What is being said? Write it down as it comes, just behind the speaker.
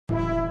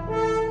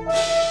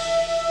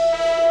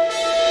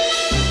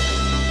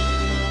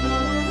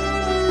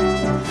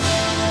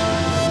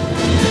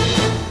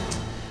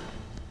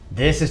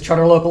This is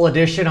Charter Local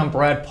Edition. I'm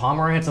Brad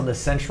Pomerance on the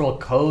Central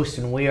Coast,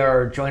 and we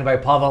are joined by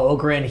Paavo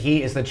Ogren.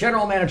 He is the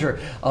general manager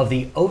of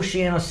the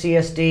Oceano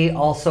CSD,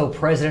 also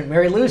President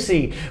Mary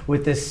Lucey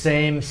with this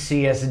same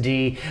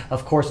CSD.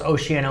 Of course,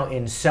 Oceano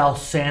in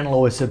South San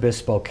Luis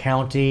Obispo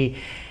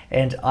County.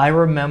 And I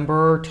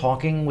remember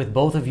talking with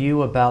both of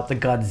you about the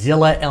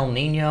Godzilla El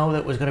Niño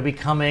that was going to be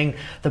coming,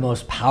 the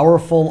most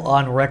powerful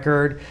on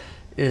record.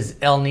 Is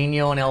El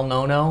Niño and El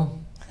Nono?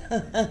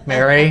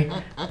 Mary,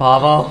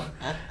 Paavo?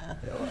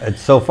 It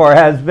so far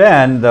has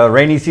been. The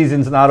rainy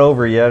season's not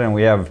over yet, and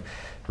we have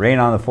rain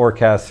on the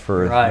forecast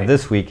for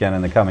this weekend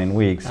and the coming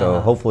week, so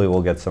hopefully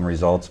we'll get some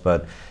results,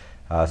 but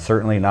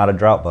certainly not a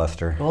drought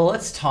buster. Well,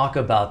 let's talk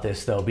about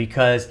this, though,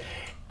 because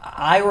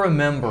I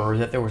remember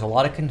that there was a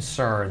lot of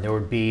concern. There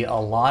would be a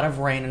lot of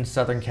rain in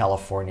Southern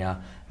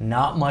California,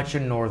 not much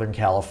in Northern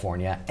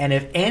California, and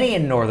if any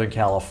in Northern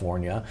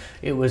California,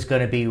 it was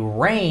going to be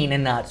rain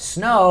and not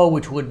snow,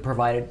 which would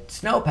provide a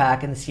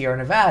snowpack in the Sierra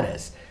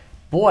Nevadas.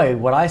 Boy,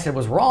 what I said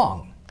was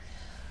wrong.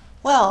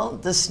 Well,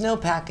 the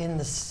snowpack in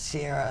the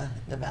Sierra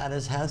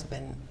Nevadas has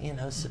been,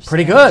 substantial.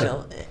 Pretty good.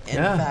 In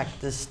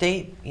fact, the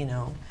state,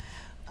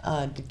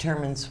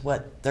 determines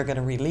what they're going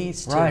to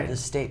release to the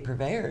state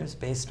purveyors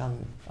based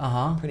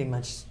on pretty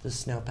much the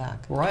snowpack.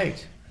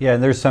 Right. Yeah,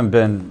 and there's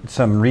been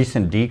some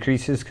recent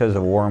decreases because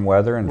of warm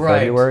weather in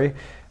February.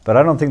 But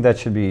I don't think that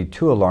should be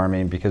too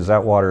alarming because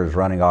that water is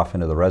running off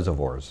into the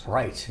reservoirs.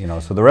 Right.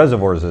 So the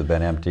reservoirs have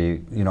been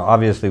empty.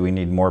 Obviously we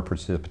need more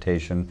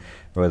precipitation,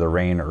 whether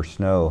rain or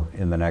snow,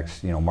 in the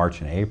next,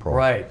 March and April.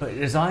 Right, but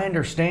as I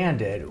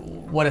understand it,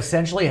 what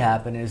essentially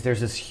happened is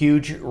there's this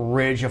huge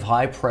ridge of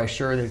high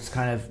pressure that's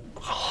kind of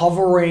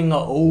hovering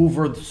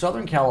over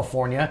Southern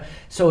California,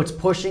 so it's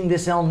pushing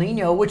this El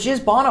Nino, which is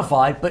bona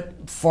fide,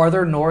 but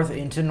farther north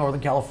into Northern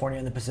California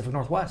and the Pacific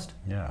Northwest.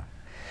 Yeah.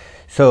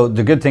 So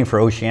the good thing for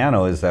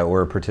Oceano is that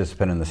we're a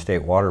participant in the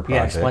State Water Project.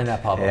 Yeah, explain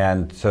that, Paavo.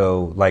 And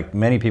so, like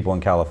many people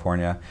in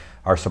California,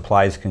 our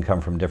supplies can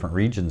come from different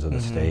regions of the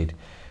state.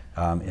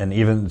 And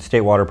even the State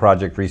Water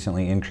Project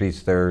recently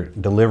increased their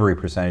delivery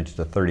percentage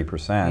to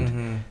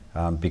 30%.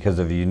 Because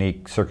of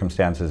unique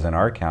circumstances in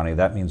our county.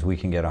 That means we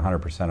can get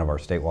 100% of our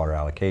state water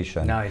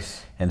allocation.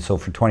 Nice. And so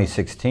for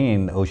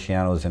 2016,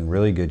 Oceano is in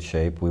really good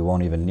shape. We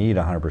won't even need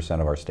 100%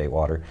 of our state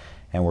water,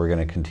 and we're going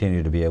to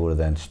continue to be able to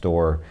then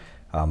store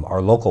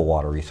our local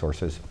water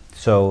resources.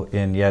 So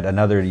in yet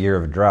another year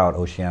of drought,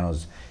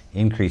 Oceano's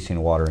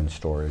increasing water and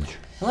storage.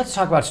 And let's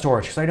talk about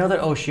storage, because I know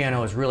that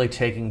Oceano is really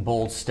taking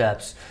bold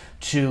steps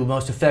to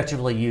most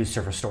effectively use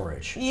surface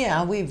storage.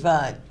 Yeah, we've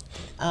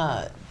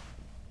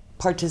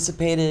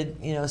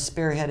participated,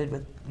 spearheaded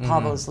with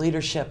Paavo's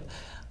leadership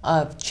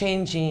of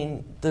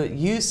changing the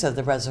use of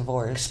the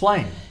reservoirs.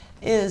 Explain.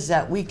 Is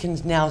that we can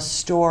now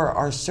store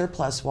our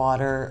surplus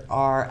water,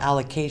 our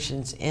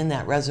allocations in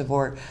that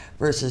reservoir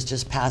versus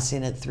just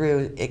passing it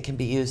through. It can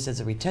be used as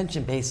a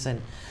retention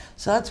basin.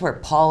 So that's where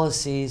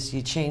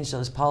you change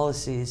those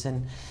policies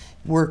and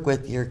work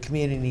with your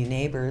community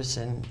neighbors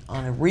and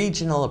on a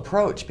regional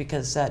approach,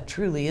 because that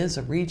truly is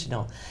a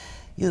regional.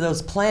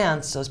 Those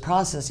plants, those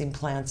processing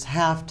plants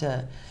have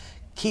to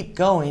keep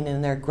going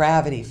and they're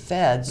gravity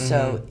fed.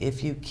 So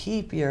if you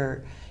keep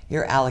your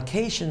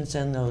allocations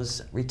in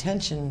those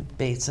retention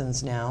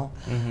basins now,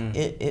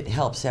 it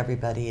helps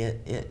everybody.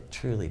 It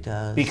truly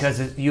does.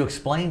 Because you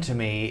explained to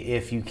me,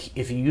 if you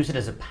use it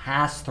as a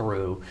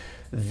pass-through,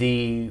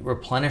 the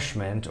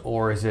replenishment,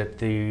 or is it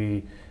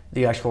the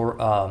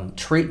actual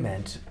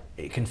treatment,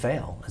 it can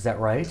fail. Is that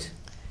right?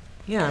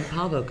 Yeah, and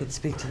Paavo could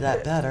speak to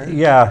that better.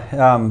 Yeah,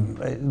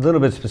 a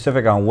little bit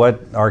specific on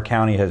what our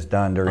county has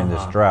done during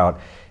this drought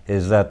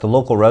is that the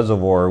local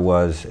reservoir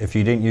was, if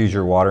you didn't use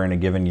your water in a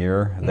given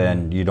year,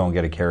 then you don't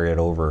get to carry it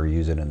over or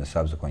use it in the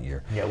subsequent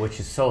year. Yeah, which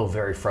is so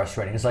very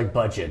frustrating. It's like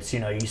budgets.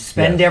 You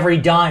spend every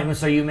dime,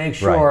 so you make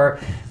sure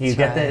you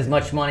get as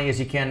much money as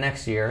you can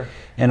next year.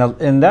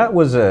 And that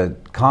was a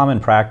common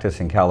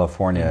practice in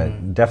California,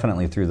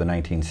 definitely through the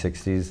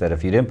 1960s, that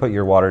if you didn't put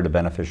your water to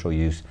beneficial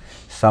use,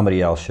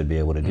 somebody else should be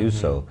able to do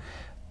so.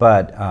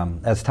 But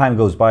as time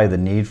goes by, the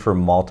need for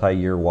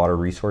multi-year water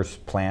resource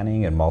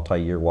planning and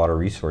multi-year water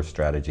resource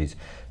strategies.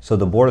 So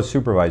the Board of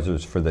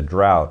Supervisors for the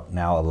drought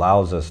now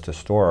allows us to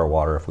store our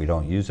water if we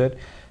don't use it,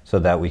 so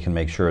that we can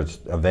make sure it's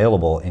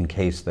available in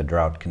case the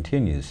drought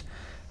continues.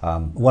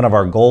 One of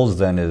our goals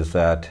then is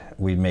that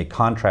we make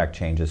contract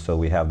changes so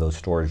we have those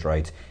storage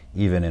rights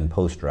even in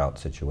post-drought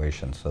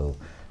situations. So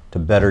to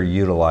better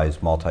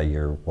utilize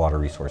multi-year water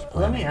resource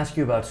planning. Let me ask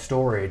you about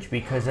storage,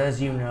 because as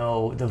you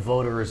know, the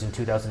voters in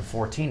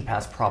 2014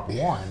 passed Prop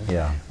 1,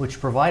 which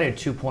provided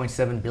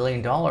 $2.7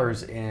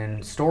 billion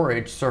in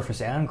storage, surface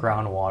and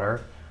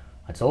groundwater.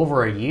 That's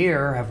over a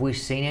year. Have we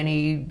seen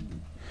any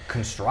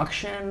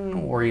construction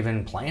or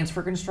even plans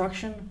for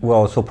construction?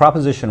 Well, so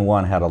Proposition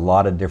 1 had a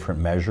lot of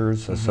different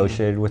measures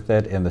associated with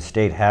it, and the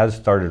state has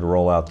started to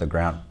roll out the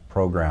grant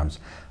programs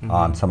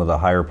on some of the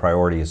higher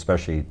priority,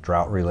 especially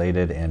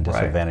drought-related and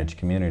disadvantaged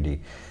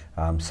community.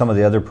 Some of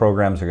the other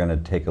programs are going to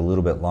take a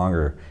little bit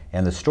longer,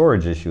 and the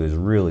storage issue is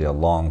really a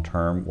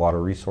long-term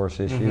water resource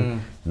issue,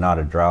 not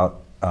a drought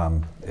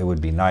it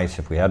would be nice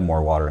if we had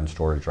more water in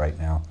storage right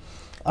now.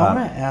 I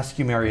want to ask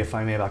you, Mary, if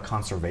I may, about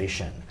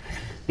conservation.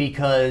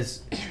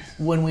 Because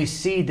when we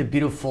see the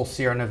beautiful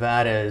Sierra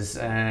Nevadas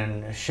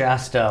and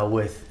Shasta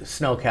with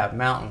snow-capped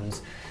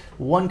mountains,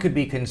 one could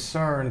be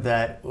concerned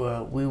that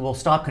we will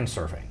stop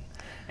conserving.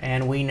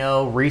 And we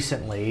know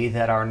recently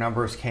that our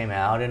numbers came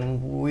out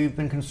and we've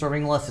been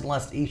conserving less and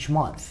less each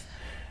month.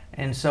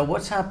 And so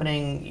what's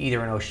happening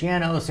either in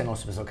Oceano, San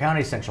Luis Obispo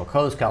County, Central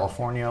Coast,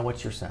 California?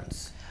 What's your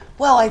sense?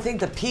 Well, I think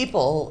the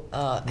people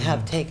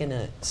have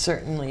taken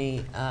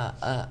certainly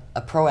a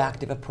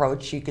proactive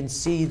approach. You can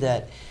see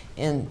that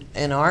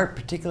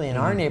particularly in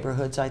our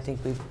neighborhoods, I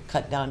think we've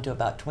cut down to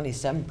about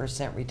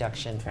 27%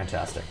 reduction.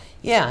 Fantastic.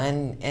 Yeah,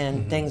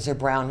 and things are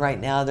brown right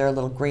now. They're a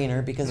little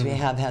greener because we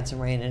have had some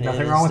rain and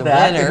nothing it wrong is with the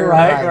that. winter.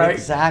 Right.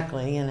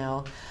 Exactly, you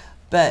know.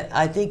 But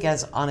I think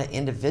as on an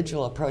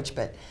individual approach,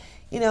 but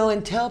you know,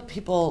 until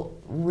people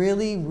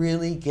really,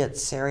 really get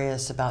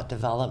serious about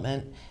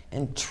development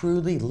and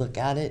truly look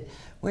at it,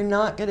 we're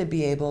not going to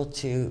be able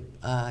to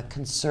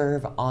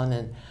conserve on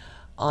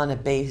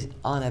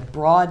a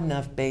broad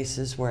enough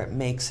basis where it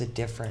makes a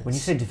difference. When you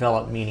say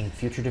develop, meaning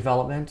future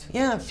development?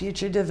 Yeah,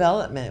 future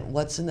development.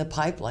 What's in the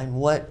pipeline?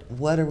 What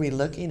are we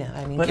looking at?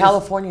 I mean, But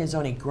California is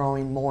only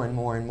growing more and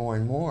more and more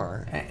and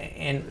more.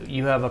 And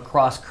you have a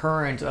cross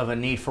current of a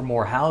need for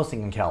more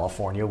housing in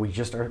California. We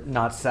just are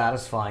not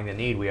satisfying the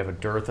need. We have a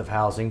dearth of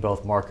housing,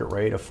 both market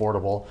rate,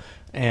 affordable,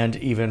 and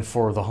even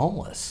for the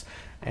homeless.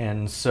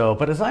 And so,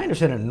 but as I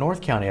understand it, in North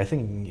County, I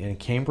think in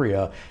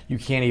Cambria, you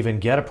can't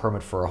even get a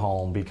permit for a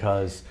home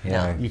because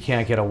you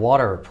can't get a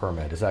water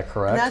permit. Is that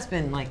correct? And that's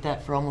been like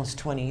that for almost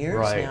 20 years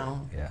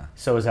now. Yeah.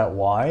 So is that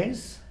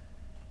wise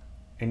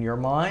in your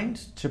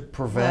mind to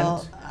prevent?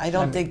 Well, I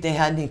don't think they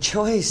had any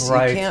choice.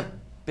 Right.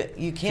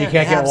 You can't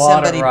get have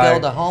water, somebody right.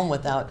 build a home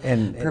without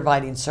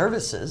providing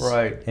services.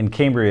 Right. And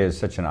Cambria is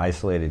such an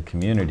isolated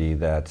community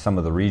that some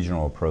of the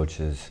regional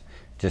approaches,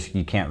 just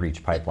you can't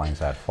reach pipelines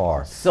that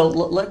far. So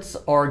let's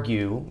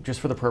argue, just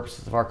for the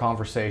purposes of our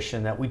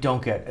conversation, that we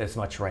don't get as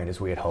much rain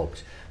as we had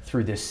hoped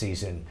through this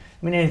season.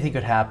 I mean, anything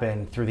could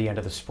happen through the end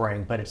of the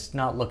spring, but it's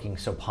not looking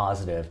so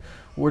positive.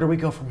 Where do we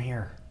go from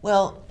here?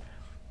 Well,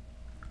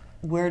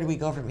 where do we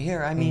go from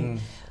here? I mean,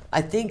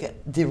 I think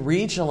the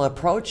regional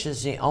approach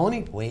is the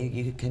only way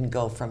you can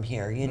go from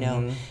here, you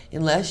know,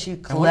 unless you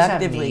collectively. And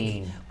what's that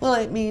mean? Well,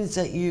 it means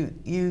that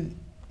you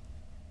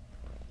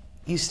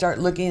start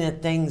looking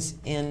at things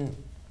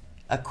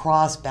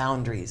across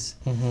boundaries.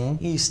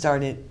 You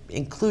started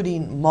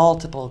including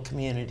multiple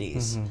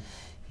communities,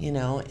 you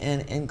know,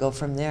 and go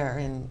from there.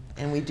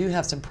 And we do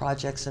have some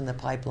projects in the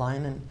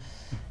pipeline.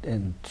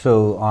 And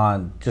so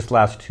on just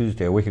last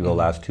Tuesday, a week ago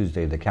last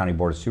Tuesday, the County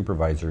Board of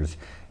Supervisors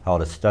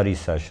held a study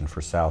session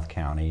for South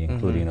County,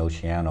 including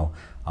Oceano,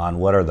 on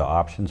what are the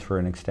options for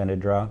an extended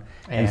drought.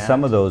 And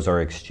some of those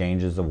are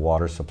exchanges of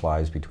water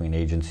supplies between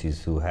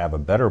agencies who have a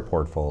better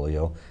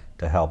portfolio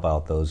to help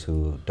out those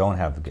who don't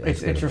have.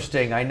 It's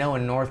interesting. I know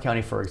in North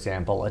County, for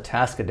example,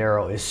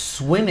 Atascadero is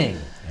swimming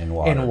in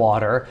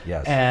water,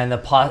 Yes. And the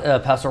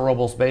Paso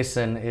Robles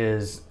Basin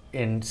is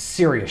in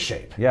serious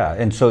shape. Yeah,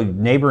 and so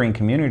neighboring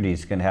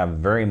communities can have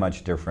very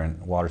much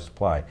different water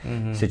supply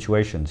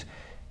situations.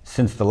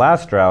 Since the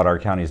last drought, our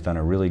county has done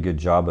a really good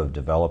job of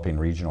developing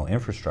regional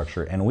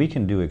infrastructure, and we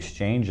can do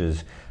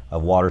exchanges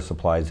of water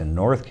supplies in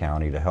North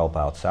County to help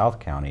out South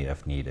County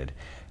if needed.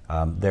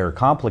 They're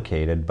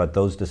complicated, but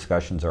those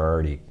discussions are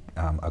already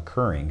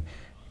occurring,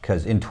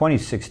 because in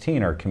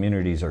 2016 our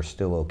communities are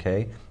still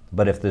okay,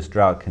 but if this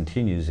drought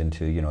continues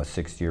into a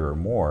 6th year or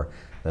more,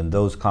 then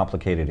those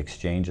complicated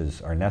exchanges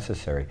are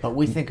necessary. But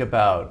we think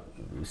about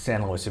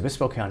San Luis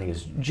Obispo County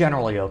is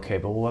generally okay,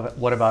 but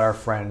what about our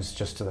friends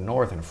just to the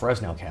north in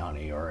Fresno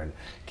County or in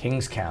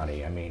Kings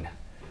County? I mean,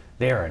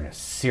 they're in a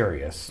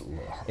serious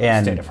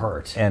state of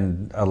hurt.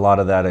 And a lot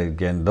of that,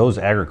 again, those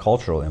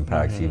agricultural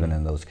impacts even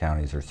in those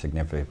counties are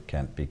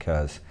significant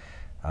because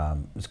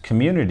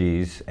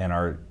communities and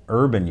our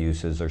urban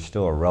uses are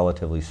still a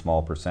relatively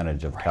small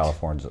percentage of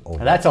California's overall.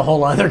 And that's a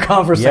whole other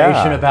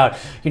conversation about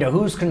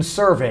who's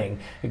conserving.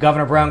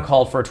 Governor Brown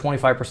called for a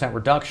 25%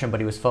 reduction, but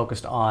he was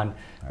focused on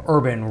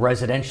urban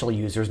residential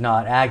users,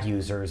 not ag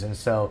users, and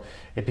so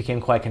it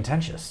became quite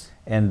contentious.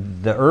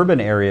 And the urban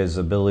area's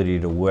ability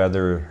to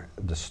weather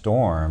the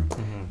storm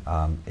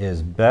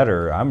is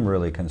better. I'm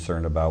really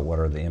concerned about what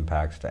are the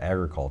impacts to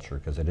agriculture,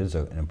 because it is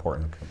an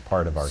important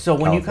part of our So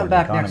when you come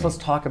back economy. next, let's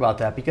talk about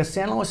that, because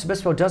San Luis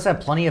Obispo does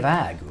have plenty of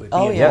ag, be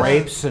it yes.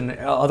 grapes and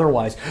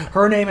otherwise.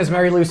 Her name is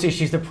Mary Lucey.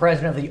 She's the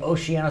president of the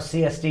Oceano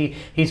CSD.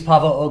 He's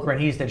Paavo Ogren.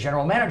 He's the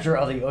general manager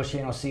of the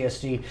Oceano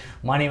CSD.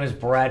 My name is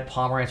Brad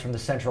Pomerance from the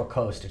Central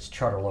Coast. It's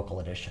Charter Local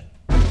Edition.